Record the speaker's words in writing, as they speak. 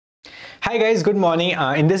Hi guys, good morning.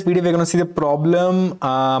 In this video, we're going to see the problem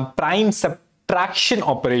prime subtraction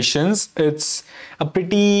operations. It's a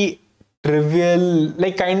pretty trivial,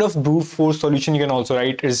 like kind of brute force solution you can also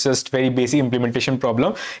write. It's just very basic implementation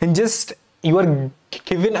problem. And just you are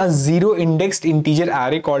given a zero indexed integer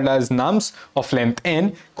array called as nums of length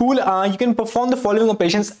n. Cool. You can perform the following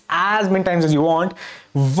operations as many times as you want.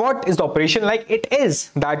 What is the operation like? It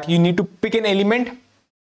is that you need to pick an element,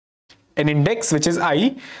 an index which is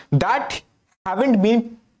I, that haven't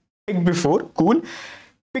been picked before. Cool.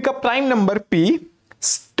 Pick a prime number p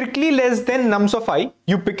strictly less than nums of I.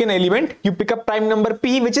 You pick an element, you pick a prime number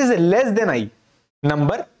p which is less than I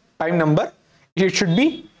number, prime number. It should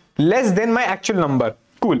be less than my actual number.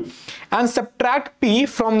 Cool. And subtract p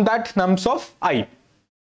from that nums of I,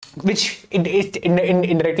 which it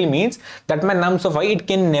indirectly means that my nums of I, it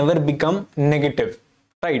can never become negative,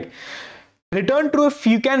 right? Return true if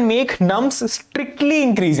you can make nums strictly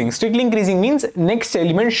increasing. Strictly increasing means next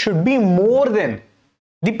element should be more than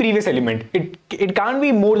the previous element. It can't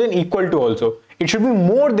be more than equal to also. It should be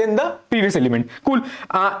more than the previous element. Cool.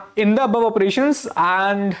 In the above operations,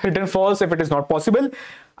 and return false if it is not possible,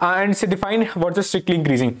 and so define what's the strictly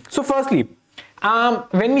increasing. So firstly,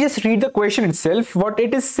 when we just read the question itself, what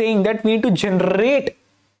it is saying that we need to generate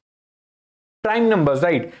prime numbers,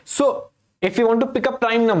 right? So if we want to pick up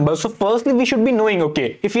prime numbers, so firstly we should be knowing,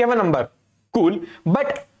 okay, if you have a number, cool,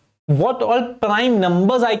 but what all prime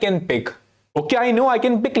numbers I can pick? Okay, I know I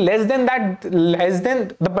can pick less than that, less than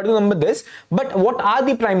the particular number this, but what are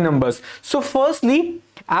the prime numbers? So firstly,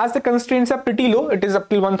 as the constraints are pretty low, it is up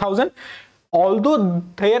till 1000. Although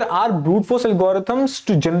there are brute force algorithms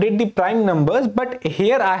to generate the prime numbers, but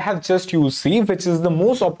here I have just used Sieve, which is the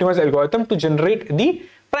most optimized algorithm to generate the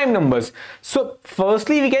prime numbers. So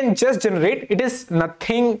firstly, we can just generate, it is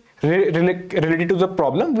nothing related to the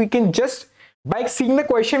problem. We can just, by seeing the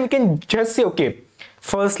question, we can just say, okay,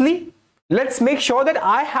 firstly, let's make sure that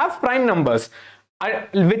I have prime numbers,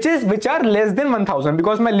 which are less than 1000,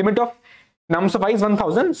 because my limit of nums of I is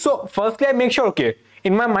 1000. So firstly, I make sure, okay,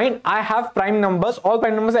 in my mind, I have prime numbers, all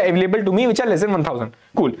prime numbers are available to me, which are less than 1000.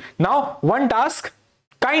 Cool. Now, one task,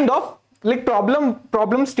 kind of like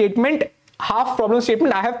problem statement, half problem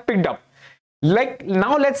statement I have picked up. Like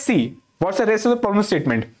now let's see what's the rest of the problem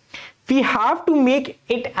statement. We have to make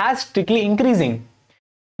it as strictly increasing,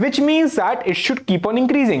 which means that it should keep on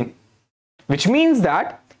increasing, which means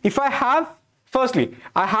that if I have, firstly,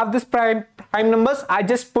 I have this prime numbers, I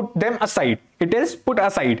just put them aside. It is put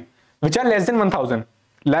aside, which are less than 1000,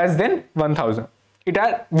 less than 1000.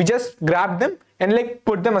 We just grab them and like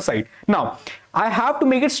put them aside. Now I have to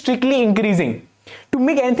make it strictly increasing. To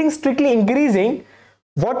make anything strictly increasing,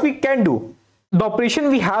 what we can do, the operation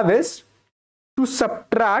we have is to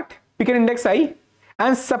subtract, pick an index I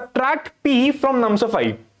and subtract p from nums of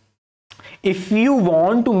I. If you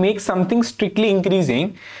want to make something strictly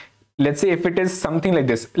increasing, let's say if it is something like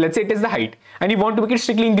this, let's say it is the height and you want to make it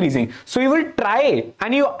strictly increasing, so you will try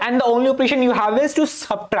and the only operation you have is to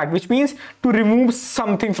subtract, which means to remove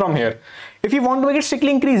something from here. If you want to make it strictly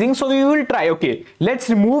increasing, so you will try, okay, let's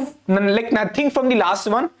remove like nothing from the last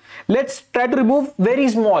one, let's try to remove very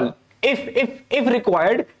small, if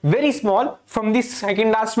required, very small from the second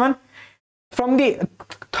last one. From the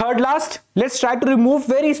third last, let's try to remove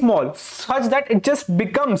very small, such that it just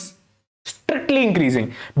becomes strictly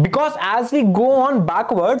increasing. Because as we go on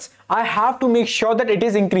backwards, I have to make sure that it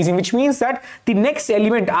is increasing, which means that the next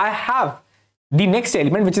element I have, the next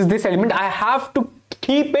element, which is this element, I have to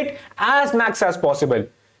keep it as max as possible.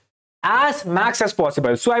 As max as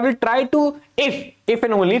possible. So I will try to, if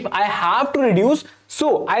and only if I have to reduce,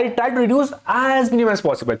 so I'll try to reduce as minimum as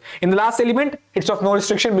possible. In the last element, it's of no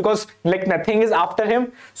restriction because like nothing is after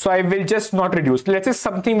him, so I will just not reduce. Let's say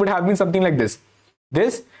something would have been something like this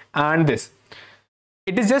and this.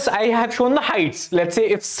 It is just, I have shown the heights. Let's say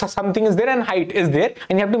if something is there and height is there,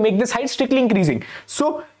 and you have to make this height strictly increasing.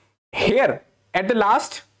 So here at the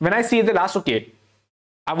last, when I see at the last, okay,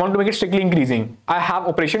 I want to make it strictly increasing, I have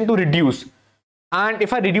operation to reduce, and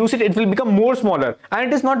if I reduce it, it will become more smaller, and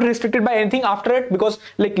it is not restricted by anything after it, because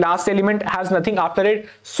like last element has nothing after it,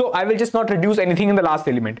 so I will just not reduce anything in the last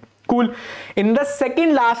element. Cool. In the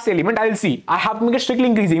second last element, I will see I have to make it strictly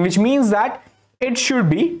increasing, which means that it should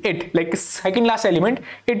be, like second last element,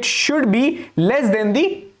 it should be less than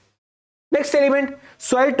the next element.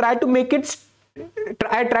 So I'll try to make it,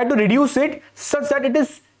 I try to reduce it such that it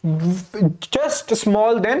is just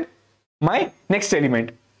small than my next element.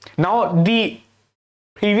 Now the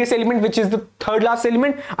previous element, which is the third last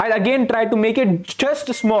element, I'll again try to make it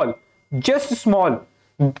just small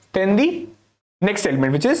than the next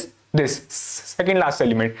element, which is this second last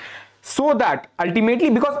element. so that ultimately,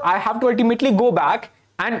 because I have to ultimately go back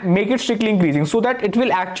and make it strictly increasing so that it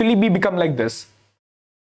will actually become like this.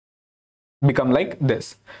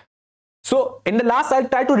 So in the last, I'll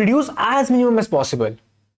try to reduce as minimum as possible,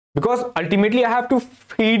 because ultimately I have to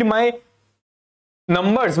feed my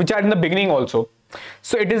numbers which are in the beginning also.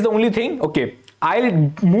 So it is the only thing. Okay,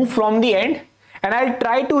 I'll move from the end and I'll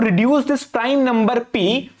try to reduce this prime number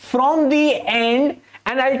p from the end,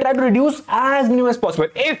 and I'll try to reduce as minimum as possible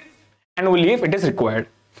if and only if it is required.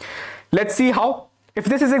 Let's see how. If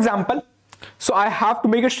this is example, so I have to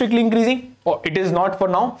make it strictly increasing, or it is not for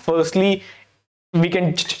now. Firstly, we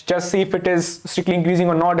can just see if it is strictly increasing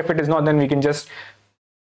or not. If it is not, then we can just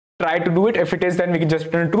try to do it. If it is, then we can just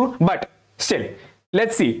return true. But still,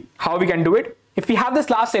 let's see how we can do it. If we have this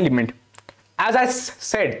last element, as I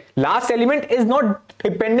said, last element is not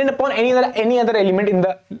dependent upon any other element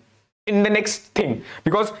in the next thing,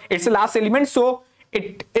 because it's the last element, so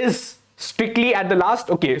it is strictly at the last.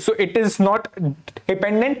 Okay, so it is not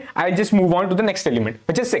dependent. I'll just move on to the next element,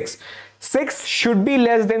 which is 6. 6 should be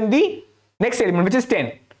less than the next element, which is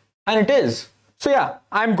 10, and it is. So yeah,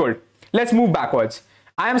 I'm good. Let's move backwards.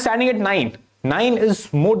 I am standing at 9. 9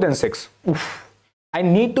 is more than 6. Oof. I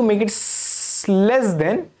need to make it less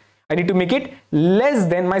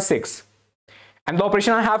than my 6. And the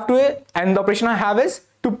operation I have is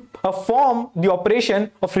to perform the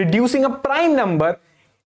operation of reducing a prime number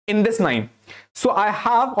in this 9. So I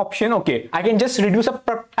have option, okay, I can just reduce a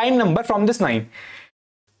prime number from this 9.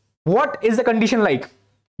 What is the condition like?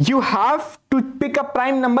 You have to pick a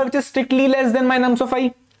prime number which is strictly less than my nums of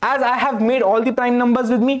I. As I have made all the prime numbers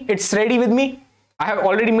with me, it's ready with me. I have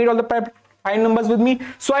already made all the prime numbers with me,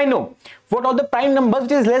 so I know what are the prime numbers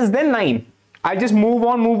which is less than 9. I just move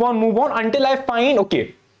on until I find,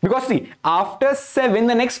 okay, because see, after 7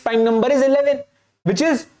 the next prime number is 11, which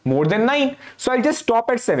is more than 9. So I'll just stop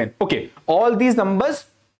at 7. Okay, all these numbers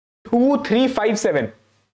 2, 3, 5, 7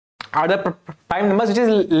 are the prime numbers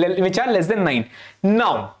which are less than 9.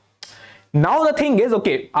 Now the thing is,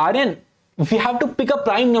 okay, Aryan, we have to pick a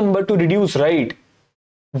prime number to reduce, right?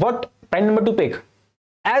 What prime number to pick?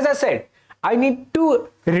 As I said, I need to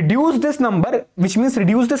reduce this number, which means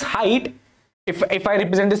reduce this height. If I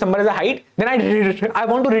represent this number as a height, then I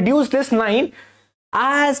want to reduce this 9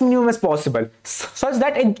 as minimum as possible, such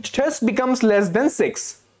that it just becomes less than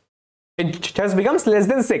 6.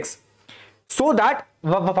 So that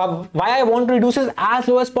why I want to reduce it as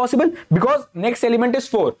low as possible, because next element is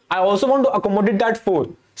 4. I also want to accommodate that 4.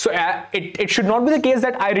 So it should not be the case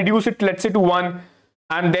that I reduce it, let's say, to 1,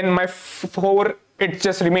 and then my 4, it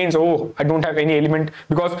just remains, oh, I don't have any element,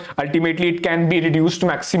 because ultimately it can be reduced to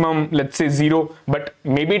maximum, let's say 0, but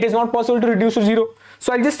maybe it is not possible to reduce to 0.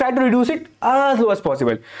 So I'll just try to reduce it as low as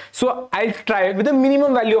possible. So I'll try with a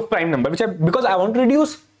minimum value of prime number, because I want to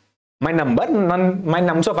reduce my number, my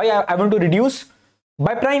nums of I want to reduce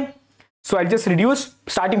by prime. So I'll just reduce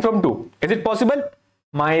starting from 2. Is it possible?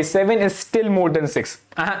 My 7 is still more than 6.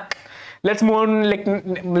 Let's move on.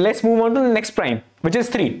 Let's move on to the next prime, which is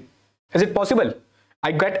 3. Is it possible?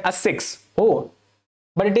 I get a 6. Oh,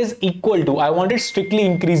 but it is equal to. I want it strictly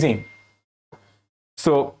increasing.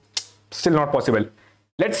 So still not possible.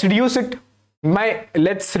 Let's reduce it.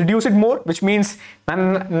 Let's reduce it more, which means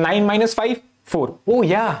 9 minus 5, 4. Oh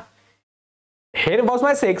yeah. Here was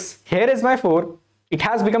my 6. Here is my 4. It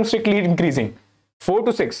has become strictly increasing. 4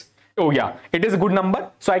 to 6. Oh yeah, it is a good number.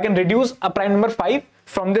 So I can reduce a prime number 5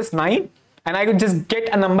 from this 9, and I could just get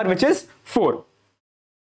a number which is 4,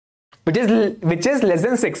 which is less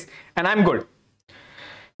than 6, and I'm good.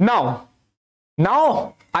 Now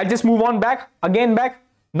I just move on back.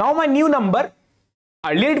 Now my new number,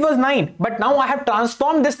 earlier it was 9, but now I have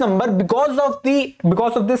transformed this number because of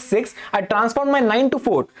this 6. I transformed my 9 to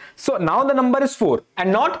 4. So now the number is 4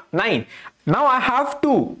 and not 9. Now I have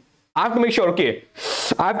to make sure, okay,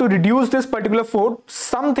 I have to reduce this particular 4,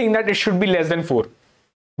 something that it should be less than 4,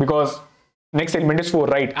 because next element is 4,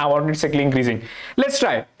 right? I want it strictly increasing. Let's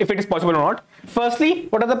try if it is possible or not. Firstly,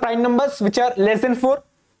 what are the prime numbers which are less than 4?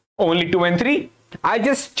 Only 2 and 3. I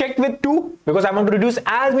just checked with 2 because I want to reduce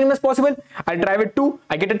as minimum as possible. I'll try with 2.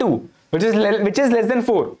 I get a 2, which is less than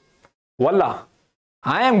 4. Voila,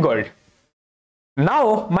 I am good.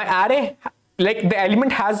 Now my array, like the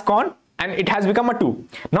element has gone and it has become a 2.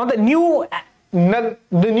 Now the new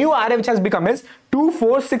array which has become is 2,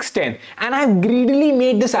 4, 6, 10, and I have greedily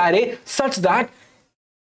made this array such that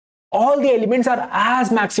all the elements are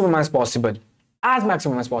as maximum as possible.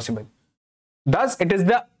 Thus it is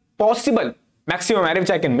the possible maximum array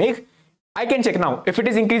which I can make. I can check now if it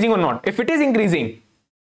is increasing or not. If it is increasing,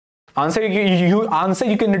 answer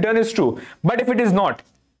you can return is true. But if it is not,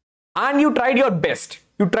 and you tried your best,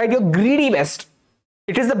 you tried your greedy best.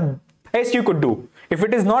 It is the best you could do. If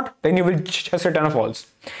it is not, then you will just return a false.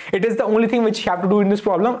 It is the only thing which you have to do in this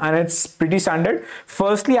problem, and it's pretty standard.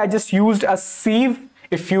 Firstly, I just used a sieve.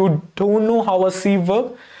 If you don't know how a sieve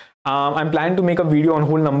works, I'm planning to make a video on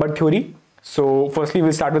whole number theory. So firstly,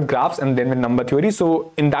 we'll start with graphs and then with number theory.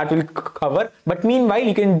 So in that we'll cover. But meanwhile,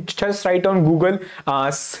 you can just write on Google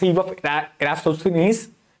Sieve of Eratosthenes,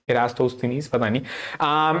 and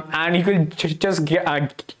you can just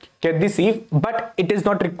get the sieve. But it is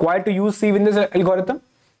not required to use sieve in this algorithm,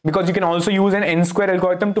 because you can also use an n-square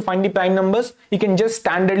algorithm to find the prime numbers. You can just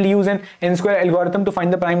standardly use an n-square algorithm to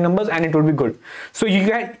find the prime numbers, and it will be good. So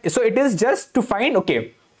it is just to find,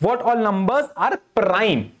 okay, what all numbers are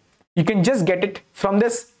prime. You can just get it from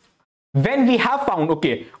this. When we have found,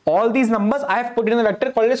 okay, all these numbers I have put in a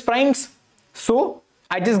vector called as primes. So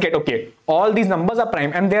I just get, okay, all these numbers are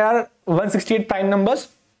prime, and there are 168 prime numbers.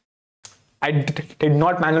 I did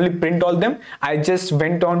not manually print all them. I just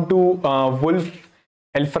went on to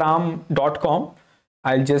wolfram.com.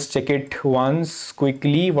 I'll just check it once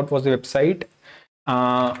quickly. What was the website?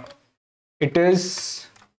 It is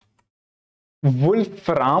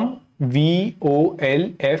Wolfram,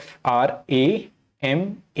 VOLFRAMA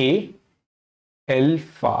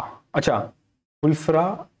alpha. Acha,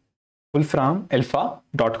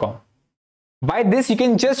 wolframalpha.com. By this you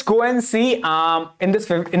can just go and see in this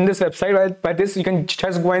website. By this you can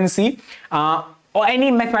just go and see or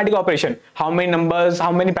any mathematical operation. How many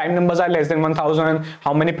prime numbers are less than 1000?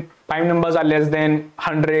 How many prime numbers are less than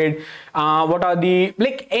 100? What are the,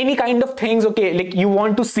 like, any kind of things, okay, like you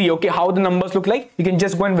want to see, okay, how the numbers look like. You can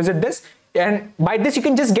just go and visit this, and by this you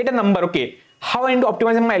can just get a number, okay, how I need to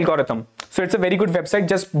optimize my algorithm. So it's a very good website,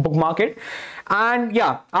 just bookmark it. And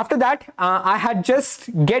yeah, after that I had just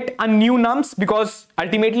get a new nums, because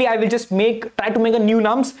ultimately I will just try to make a new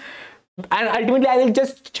nums, and ultimately I will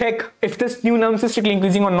just check if this new nums is strictly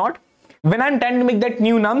increasing or not. When I'm trying to make that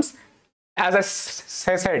new nums, as I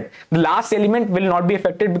said, the last element will not be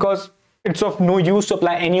affected, because it's of no use to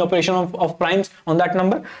apply any operation of primes on that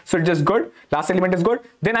number. So it's just good. Last element is good.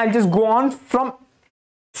 Then I'll just go on from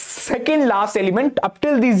second last element up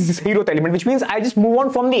till the 0th element, which means I just move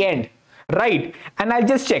on from the end, right? And I'll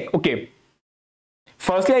just check, okay,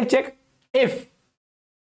 firstly I'll check if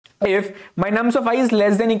my nums of I is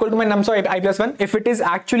less than equal to my nums of I plus 1. If it is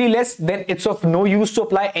actually less, then it's of no use to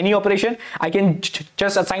apply any operation. I can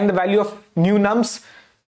just assign the value of new nums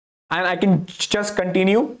and I can just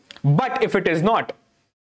continue. But if it is not,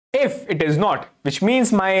 which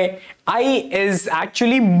means my I is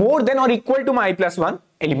actually more than or equal to my I plus 1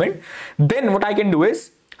 element, then what I can do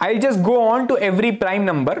is I'll just go on to every prime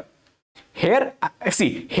number. Here,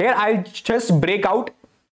 see, here I'll just break out.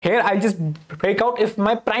 Here I'll just break out if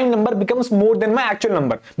my prime number becomes more than my actual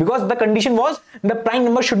number, because the condition was the prime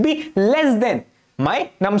number should be less than my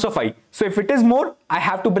nums of I. So if it is more, I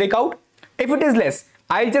have to break out. If it is less,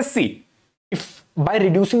 I'll just see if by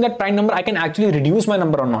reducing that prime number I can actually reduce my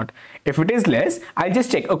number or not. If it is less, I'll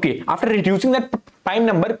just check, okay, after reducing that prime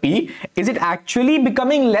number P, is it actually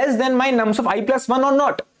becoming less than my nums of I plus 1 or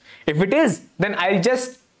not? If it is, then I'll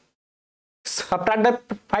just subtract that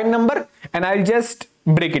prime number and I'll just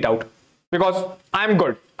break it out, because I'm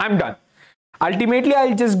good, I'm done. Ultimately,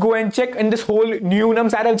 I'll just go and check in this whole new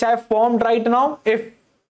nums array which I have formed right now, if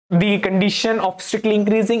the condition of strictly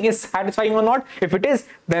increasing is satisfying or not. If it is,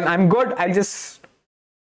 then I'm good. I'll just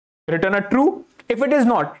return a true. If it is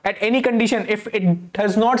not, at any condition, if it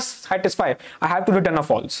does not satisfy, I have to return a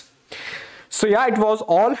false. So yeah, it was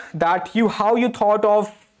all that how you thought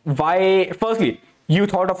of why, firstly, you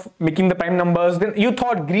thought of making the prime numbers, then you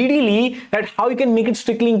thought greedily that how you can make it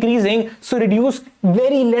strictly increasing, so reduce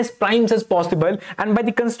very less primes as possible, and by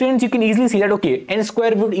the constraints you can easily see that, okay, n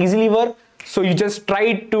square would easily work, so you just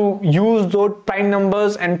try to use those prime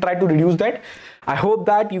numbers and try to reduce that. I hope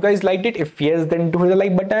that you guys liked it. If yes, then do hit the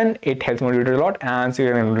like button, it helps motivate a lot, and see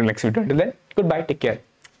you in the next video. Until then, goodbye, take care.